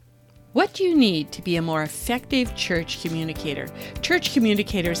What do you need to be a more effective church communicator? Church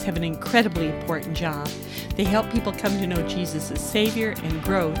communicators have an incredibly important job. They help people come to know Jesus as Savior and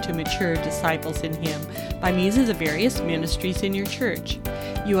grow to mature disciples in Him by means of the various ministries in your church.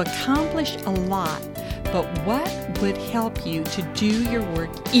 You accomplish a lot, but what would help you to do your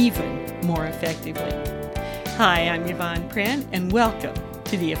work even more effectively? Hi, I'm Yvonne Pran, and welcome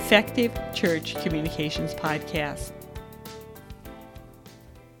to the Effective Church Communications Podcast.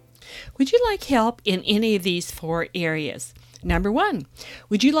 Would you like help in any of these four areas? Number one,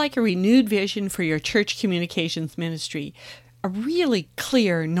 would you like a renewed vision for your church communications ministry? A really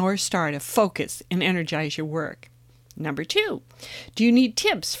clear North Star to focus and energize your work. Number two, do you need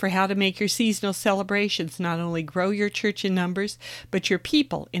tips for how to make your seasonal celebrations not only grow your church in numbers, but your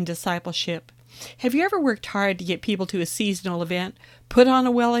people in discipleship? Have you ever worked hard to get people to a seasonal event, put on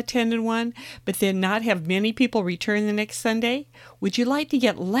a well-attended one, but then not have many people return the next Sunday? Would you like to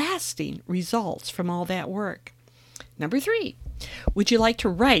get lasting results from all that work? Number three, would you like to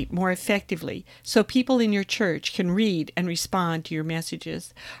write more effectively so people in your church can read and respond to your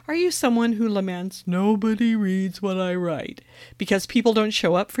messages? Are you someone who laments, "Nobody reads what I write," because people don't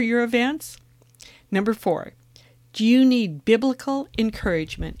show up for your events? Number four, do you need biblical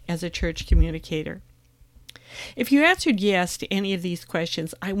encouragement as a church communicator? If you answered yes to any of these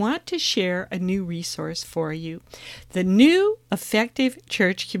questions, I want to share a new resource for you. The new Effective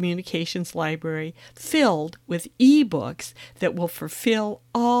Church Communications Library, filled with ebooks that will fulfill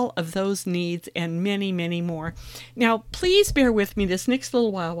all of those needs and many, many more. Now, please bear with me this next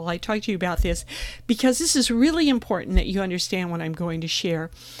little while I talk to you about this, because this is really important that you understand what I'm going to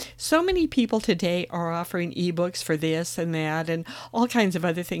share. So many people today are offering ebooks for this and that and all kinds of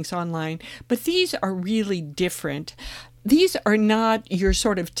other things online, but these are really different. These are not your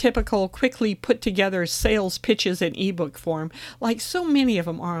sort of typical, quickly put together sales pitches in ebook form, like so many of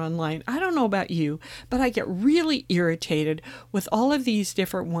them are online. I don't know about you, but I get really irritated with all of these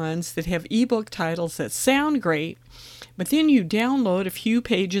different ones that have ebook titles that sound great, but then you download a few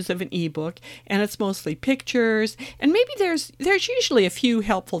pages of an ebook, and it's mostly pictures, and maybe there's usually a few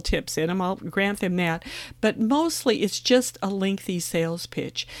helpful tips in them, I'll grant them that, but mostly it's just a lengthy sales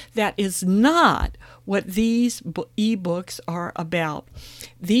pitch. That is not what these ebooks are about.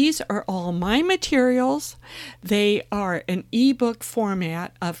 These are all my materials. They are an ebook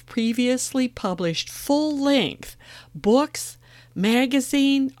format of previously published full-length books,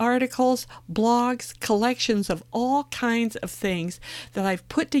 magazine articles, blogs, collections of all kinds of things that I've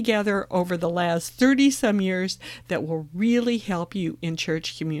put together over the last 30-some years that will really help you in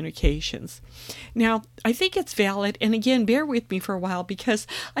church communications. Now, I think it's valid, and again, bear with me for a while because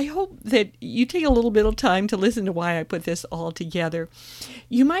I hope that you take a little bit of time to listen to why I put this all together.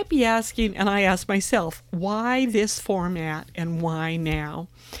 You might be asking, and I ask myself, why this format and why now?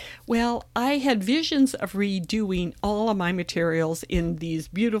 Well, I had visions of redoing all of my materials in these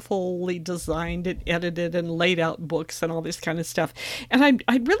beautifully designed and edited and laid out books and all this kind of stuff. And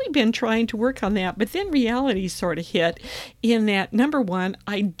I'd really been trying to work on that, but then reality sort of hit in that, number one,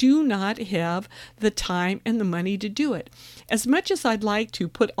 I do not have the time and the money to do it. As much as I'd like to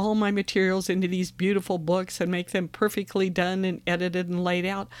put all my materials into these beautiful books and make them perfectly done and edited and laid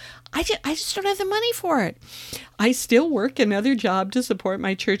out, I just don't have the money for it. I still work another job to support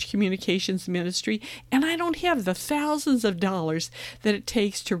my church communications ministry, and I don't have the thousands of dollars that it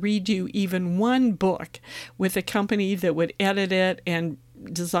takes to redo even one book with a company that would edit it and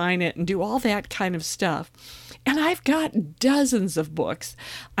design it and do all that kind of stuff. And I've got dozens of books.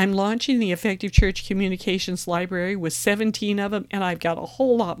 I'm launching the Effective Church Communications Library with 17 of them, and I've got a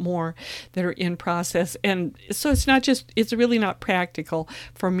whole lot more that are in process. And so it's really not practical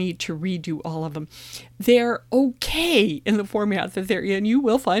for me to redo all of them. They're okay in the format that they're in. You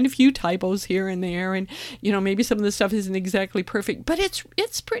will find a few typos here and there, and maybe some of the stuff isn't exactly perfect, but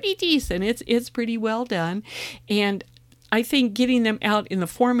it's pretty decent. It's pretty well done. And I think getting them out in the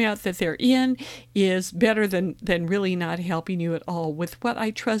format that they're in is better than really not helping you at all with what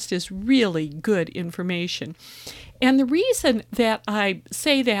I trust is really good information. And the reason that I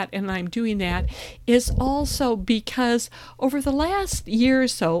say that and I'm doing that is also because over the last year or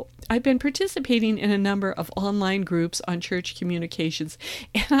so, I've been participating in a number of online groups on church communications.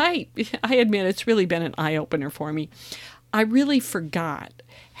 And I admit it's really been an eye-opener for me. I really forgot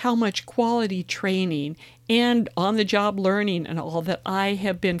how much quality training and on-the-job learning and all that I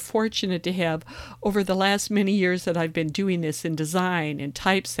have been fortunate to have over the last many years that I've been doing this in design and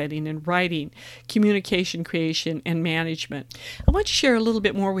typesetting and writing, communication creation, and management. I want to share a little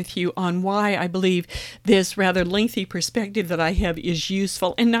bit more with you on why I believe this rather lengthy perspective that I have is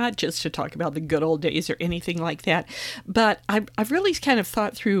useful, and not just to talk about the good old days or anything like that, but I've really kind of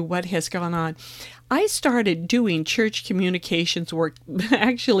thought through what has gone on. I started doing church communications work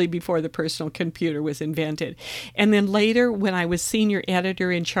actually before the personal computer was invented. And then later, when I was senior editor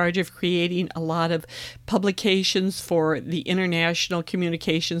in charge of creating a lot of publications for the international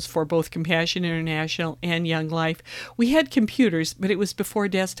communications for both Compassion International and Young Life, we had computers, but it was before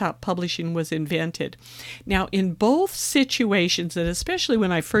desktop publishing was invented. Now, in both situations, and especially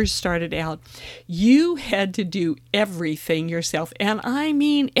when I first started out, you had to do everything yourself. And I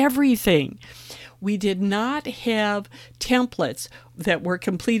mean everything. We did not have templates that were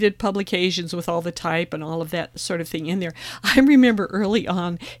completed publications with all the type and all of that sort of thing in there. I remember early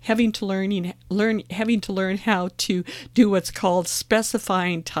on having to learn how to do what's called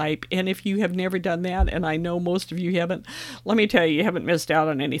specifying type. And if you have never done that, and I know most of you haven't, let me tell you, you haven't missed out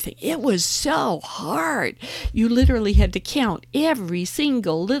on anything. It was so hard. You literally had to count every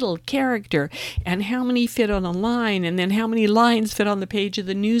single little character and how many fit on a line, and then how many lines fit on the page of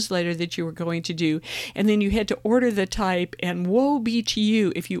the newsletter that you were going to do. And then you had to order the type, and woe be to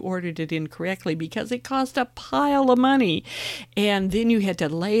you if you ordered it incorrectly, because it cost a pile of money. And then you had to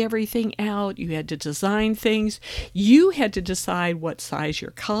lay everything out. You had to design things. You had to decide what size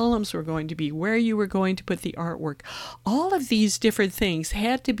your columns were going to be, where you were going to put the artwork. All of these different things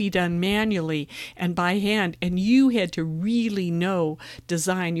had to be done manually and by hand, and you had to really know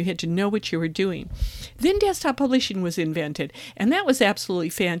design. You had to know what you were doing. Then desktop publishing was invented, and that was absolutely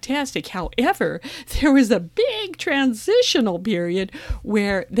fantastic. However, there was a big transitional period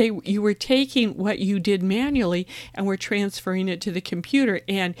where you were taking what you did manually and were transferring it to the computer,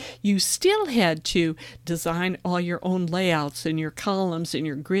 and you still had to design all your own layouts and your columns and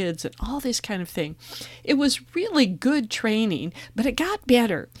your grids and all this kind of thing. It was really good training, but it got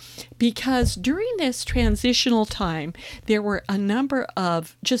better because during this transitional time, there were a number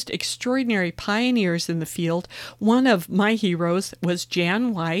of just extraordinary pioneers in the field. One of my heroes was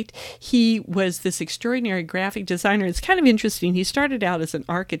Jan White. He was this extraordinary graphic designer. It's kind of interesting. He started out as an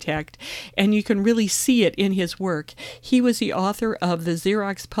architect, and you can really see it in his work. He was the author of the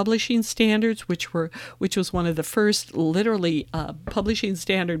Xerox Publishing Standards, which was one of the first literally publishing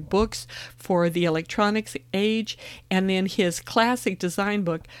standard books for the electronics age, and then his classic design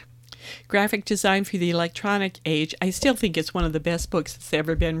book, Graphic Design for the Electronic Age. I still think it's one of the best books that's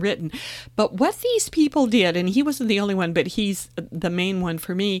ever been written. But what these people did, and he wasn't the only one, but he's the main one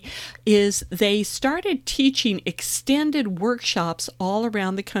for me, is they started teaching extended workshops all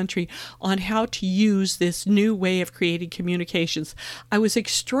around the country on how to use this new way of creating communications. I was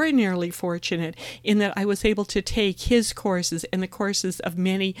extraordinarily fortunate in that I was able to take his courses and the courses of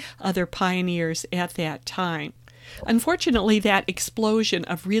many other pioneers at that time. Unfortunately, that explosion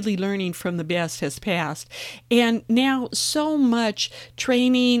of really learning from the best has passed, and now so much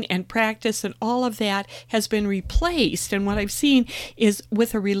training and practice and all of that has been replaced, and what I've seen is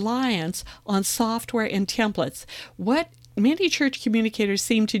with a reliance on software and templates. What many church communicators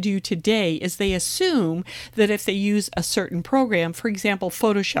seem to do today is they assume that if they use a certain program, for example,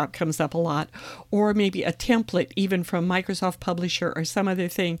 Photoshop comes up a lot, or maybe a template even from Microsoft Publisher or some other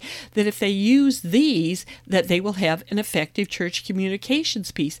thing, that if they use these, that they will have an effective church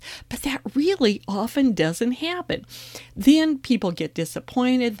communications piece. But that really often doesn't happen. Then people get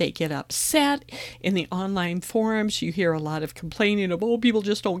disappointed, they get upset. In the online forums, you hear a lot of complaining of, oh, people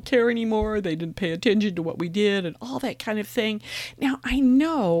just don't care anymore, they didn't pay attention to what we did, and all that kind of thing. Now, I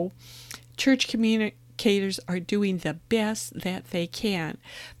know church communicators are doing the best that they can,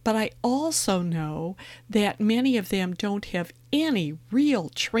 but I also know that many of them don't have any real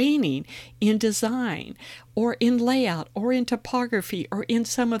training in design or in layout or in typography or in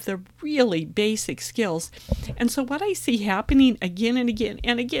some of the really basic skills. And so what I see happening again and again,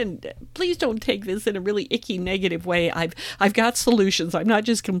 and again, please don't take this in a really icky negative way. I've got solutions. I'm not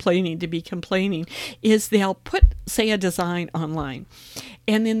just complaining to be complaining, is they'll put, say, a design online,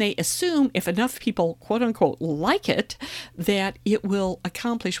 and then they assume if enough people, quote unquote, like it, that it will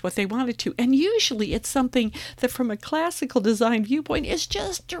accomplish what they want it to. And usually it's something that from a classical design viewpoint is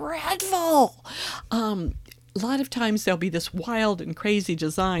just dreadful. A lot of times there'll be this wild and crazy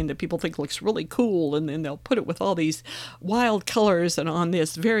design that people think looks really cool, and then they'll put it with all these wild colors and on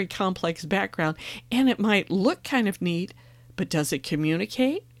this very complex background, and it might look kind of neat, but does it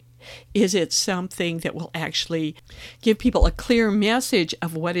communicate? Is it something that will actually give people a clear message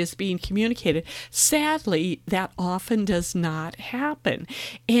of what is being communicated? Sadly, that often does not happen.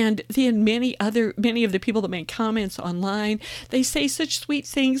 And then many of the people that make comments online, they say such sweet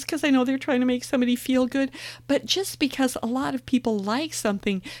things because I know they're trying to make somebody feel good. But just because a lot of people like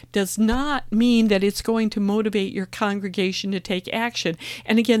something does not mean that it's going to motivate your congregation to take action.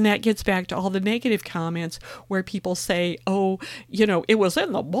 And again, that gets back to all the negative comments where people say, oh, it was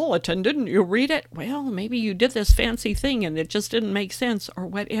in the bulletin, didn't you read it? Well, maybe you did this fancy thing and it just didn't make sense or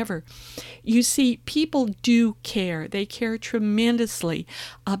whatever. You see, people do care. They care tremendously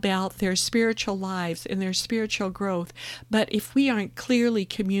about their spiritual lives and their spiritual growth. But if we aren't clearly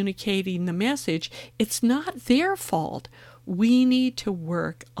communicating the message, it's not their fault. We need to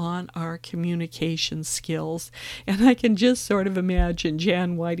work on our communication skills. And I can just sort of imagine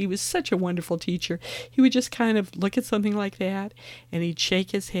Jan White. He was such a wonderful teacher. He would just kind of look at something like that and he'd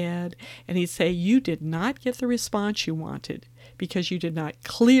shake his head and he'd say, you did not get the response you wanted because you did not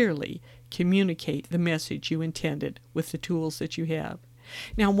clearly communicate the message you intended with the tools that you have.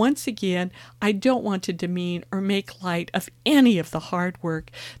 Now, once again, I don't want to demean or make light of any of the hard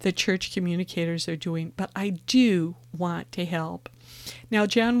work that church communicators are doing, but I do want to help. Now,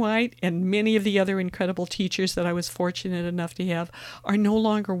 Jan White and many of the other incredible teachers that I was fortunate enough to have are no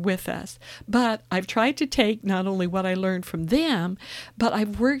longer with us. But I've tried to take not only what I learned from them, but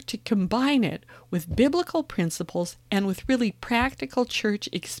I've worked to combine it with biblical principles and with really practical church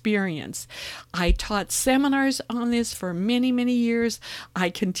experience. I taught seminars on this for many, many years. I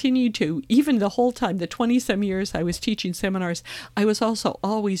continued to, even the whole time, the 20-some years I was teaching seminars, I was also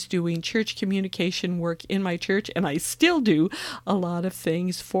always doing church communication work in my church, and I still do a lot of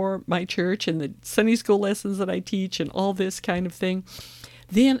things for my church and the Sunday school lessons that I teach and all this kind of thing.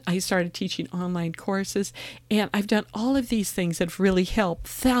 Then I started teaching online courses, and I've done all of these things that have really helped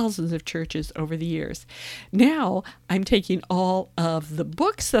thousands of churches over the years. Now I'm taking all of the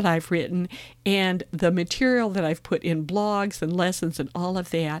books that I've written and the material that I've put in blogs and lessons and all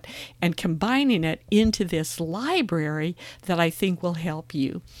of that, and combining it into this library that I think will help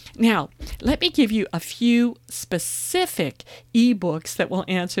you. Now, let me give you a few specific ebooks that will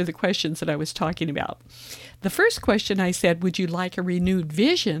answer the questions that I was talking about. The first question I said, would you like a renewed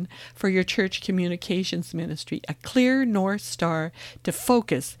vision for your church communications ministry, a clear North Star to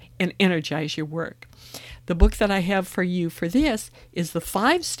focus and energize your work? The book that I have for you for this is The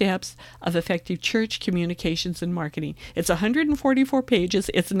 5 Steps of Effective Church Communications and Marketing. It's 144 pages.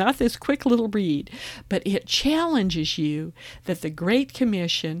 It's not this quick little read, but it challenges you that the Great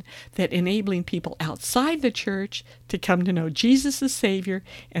Commission, that enabling people outside the church to come to know Jesus as Savior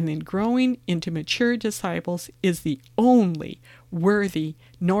and then growing into mature disciples, is the only worthy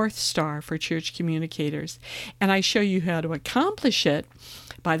North Star for church communicators. And I show you how to accomplish it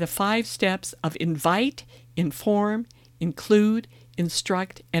by the 5 steps of invite, inform, include,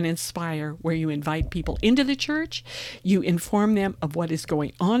 instruct, and inspire, where you invite people into the church, you inform them of what is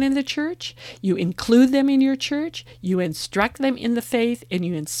going on in the church, you include them in your church, you instruct them in the faith, and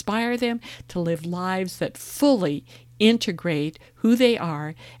you inspire them to live lives that fully integrate who they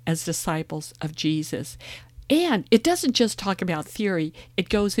are as disciples of Jesus. And it doesn't just talk about theory, it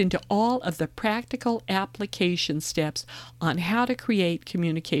goes into all of the practical application steps on how to create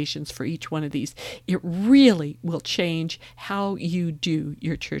communications for each one of these. It really will change how you do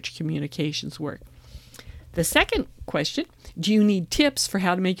your church communications work. The second question, do you need tips for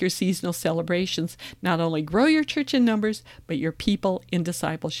how to make your seasonal celebrations not only grow your church in numbers, but your people in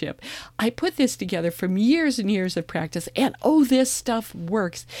discipleship? I put this together from years and years of practice, and this stuff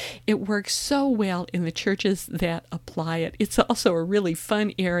works. It works so well in the churches that apply it. It's also a really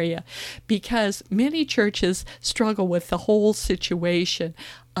fun area because many churches struggle with the whole situation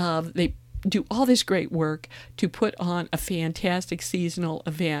of they do all this great work to put on a fantastic seasonal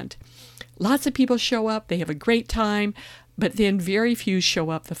event. Lots of people show up, they have a great time, but then very few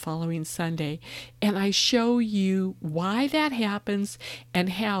show up the following Sunday. And I show you why that happens and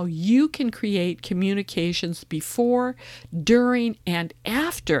how you can create communications before, during, and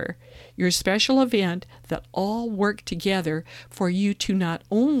after your special event that all work together for you to not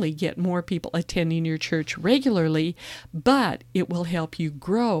only get more people attending your church regularly, but it will help you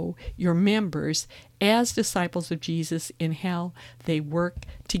grow your members as disciples of Jesus in how they work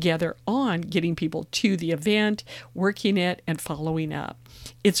together on getting people to the event, working it, and following up.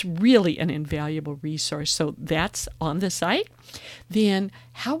 It's really an invaluable resource. So that's on the site. Then,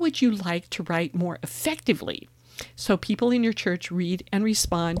 how would you like to write more effectively? so people in your church read and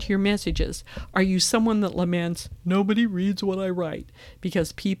respond to your messages? Are you someone that laments, nobody reads what I write,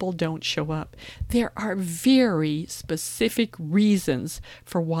 because people don't show up? There are very specific reasons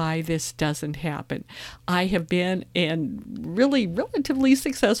for why this doesn't happen. I have been a really relatively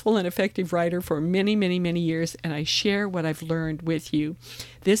successful and effective writer for many, many, many years, and I share what I've learned with you.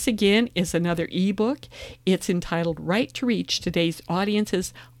 This, again, is another ebook. It's entitled Write to Reach Today's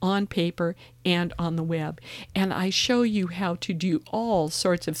Audiences on Paper and on the web. And I show you how to do all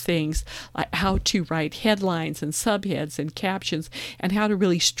sorts of things, like how to write headlines and subheads and captions, and how to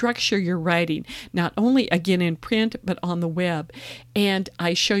really structure your writing, not only, again, in print, but on the web. And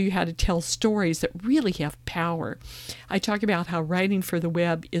I show you how to tell stories that really have power. I talk about how writing for the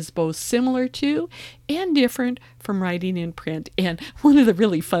web is both similar to and different from writing in print. And one of the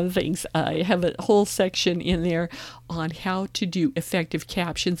really fun things, I have a whole section in there on how to do effective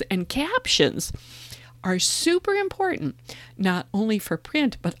captions. And captions are super important, not only for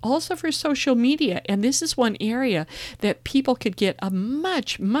print, but also for social media. And this is one area that people could get a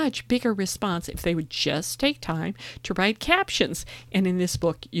much, much bigger response if they would just take time to write captions. And in this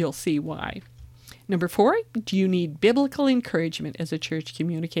book, you'll see why. Number 4, do you need biblical encouragement as a church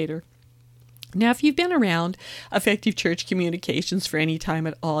communicator? Now, if you've been around effective church communications for any time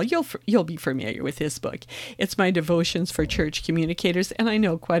at all, you'll be familiar with this book. It's my devotions for church communicators, and I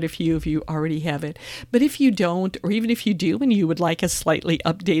know quite a few of you already have it. But if you don't, or even if you do and you would like a slightly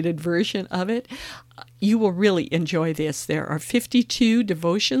updated version of it, you will really enjoy this. There are 52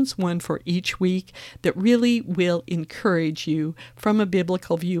 devotions, one for each week, that really will encourage you from a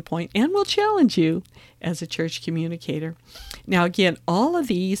biblical viewpoint and will challenge you as a church communicator. Now, again, all of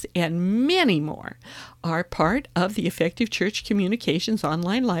these and many more are part of the Effective Church Communications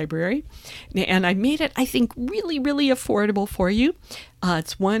online library. And I made it, I think, really, really affordable for you.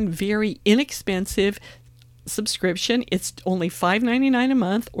 It's one very inexpensive subscription. It's only $5.99 a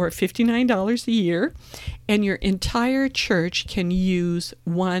month or $59 a year, and your entire church can use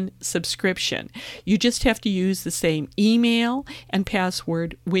one subscription. You just have to use the same email and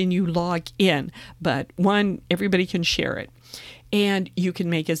password when you log in, but everybody can share it. And you can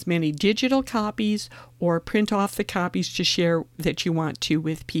make as many digital copies or print off the copies to share that you want to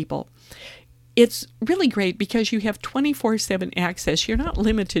with people. It's really great because you have 24/7 access. You're not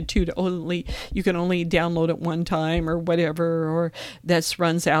limited to you can only download it one time or whatever, or this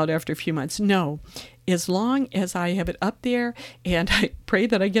runs out after a few months. No, as long as I have it up there, and I pray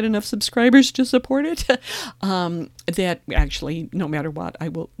that I get enough subscribers to support it, that actually, no matter what, I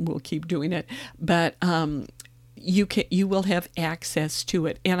will keep doing it. But you will have access to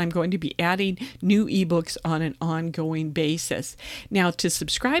it, and I'm going to be adding new ebooks on an ongoing basis. Now, to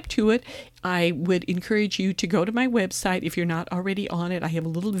subscribe to it, I would encourage you to go to my website if you're not already on it. I have a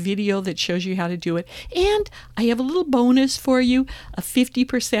little video that shows you how to do it, and I have a little bonus for you, a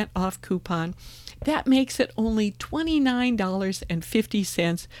 50% off coupon. That makes it only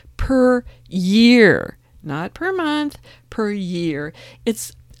 $29.50 per year, not per month, per year.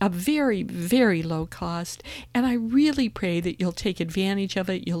 It's a very, very low cost, and I really pray that you'll take advantage of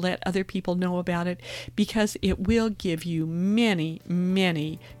it. You'll let other people know about it, because it will give you many,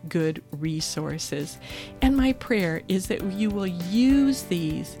 many good resources. And my prayer is that you will use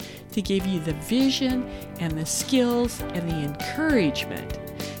these to give you the vision and the skills and the encouragement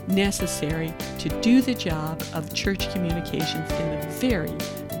necessary to do the job of church communications in the very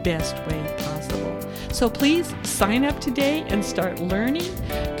best way possible. So please sign up today and start learning.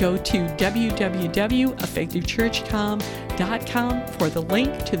 Go to www.effectivechurchcom.com for the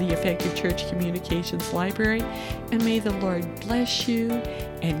link to the Effective Church Communications Library. And may the Lord bless you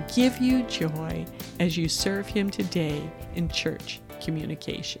and give you joy as you serve Him today in church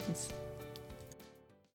communications.